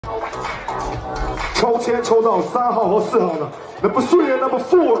抽签抽到3号和4号的 ，Number 3 and Number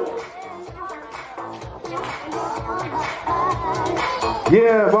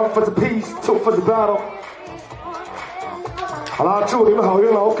 4。Yeah, 1 for the peace, 2 for the battle。好啦，祝你们好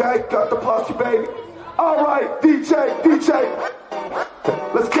运了 ，OK？Got the pussy baby. All right, DJ,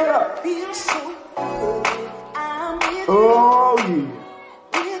 let's get up. Oh yeah.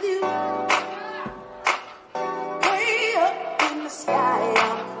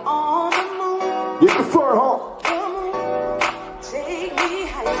 You prefer, huh? Take me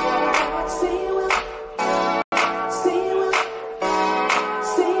higher. Say you will. Say you will.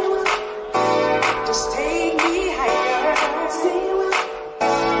 Say you will. Just take me higher. Say you will.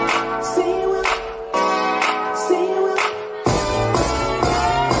 Say you will. Say you will.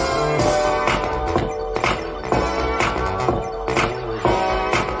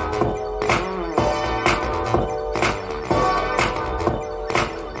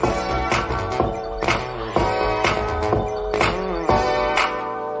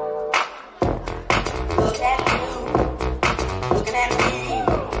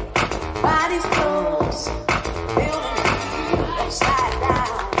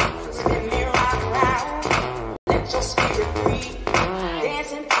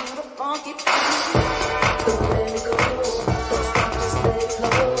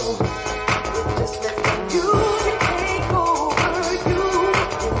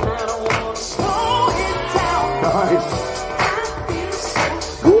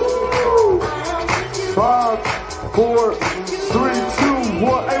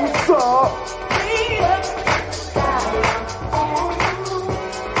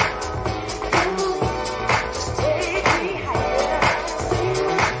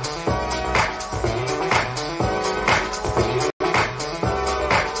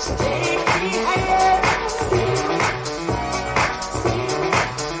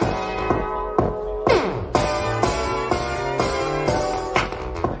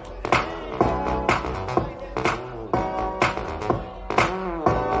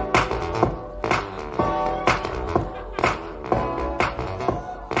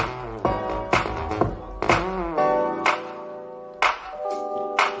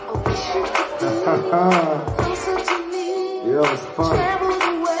 Yeah, it's fun.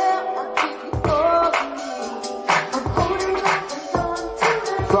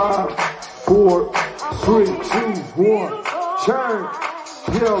 5, 4, 3, 2, 1, turn.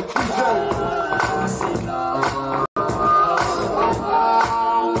 Yo,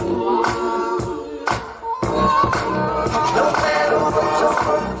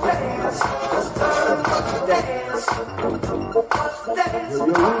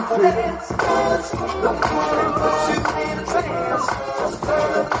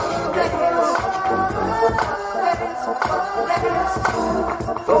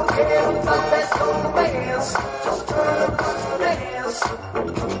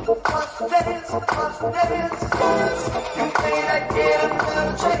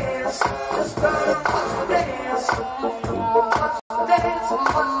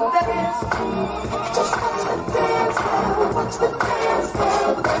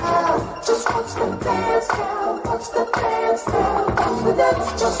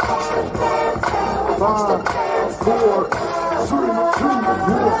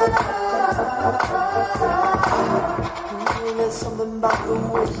 There's something about the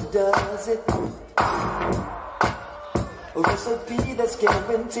way she does it. A recipe that's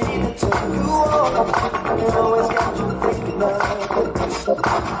guaranteed to turn you on. It always got you thinking of it.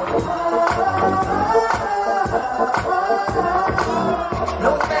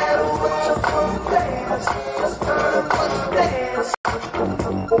 No matter what you're from, dance. Just turn up, watch the dance.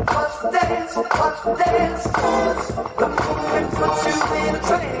 Watch the dance, watch the dance. The movement puts you in a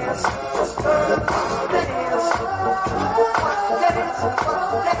trance. Just turn up, watch the dance. Watch the dance, watch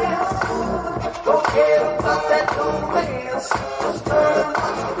the dance. Forget about that romance. Just turn up,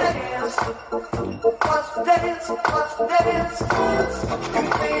 watch the dance. Watch the dance, watch the dance. You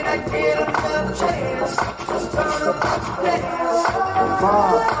may not get another chance. Just turn up, watch the dance.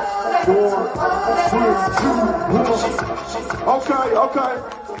 5, 4, 3, 2, 1. Okay.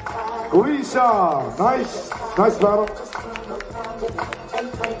 Lisa, nice battle.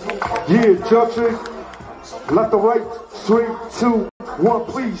 Yeah, judging. Left or right, 3, 2, 1,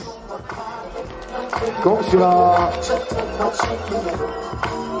 please. Go, Sheila.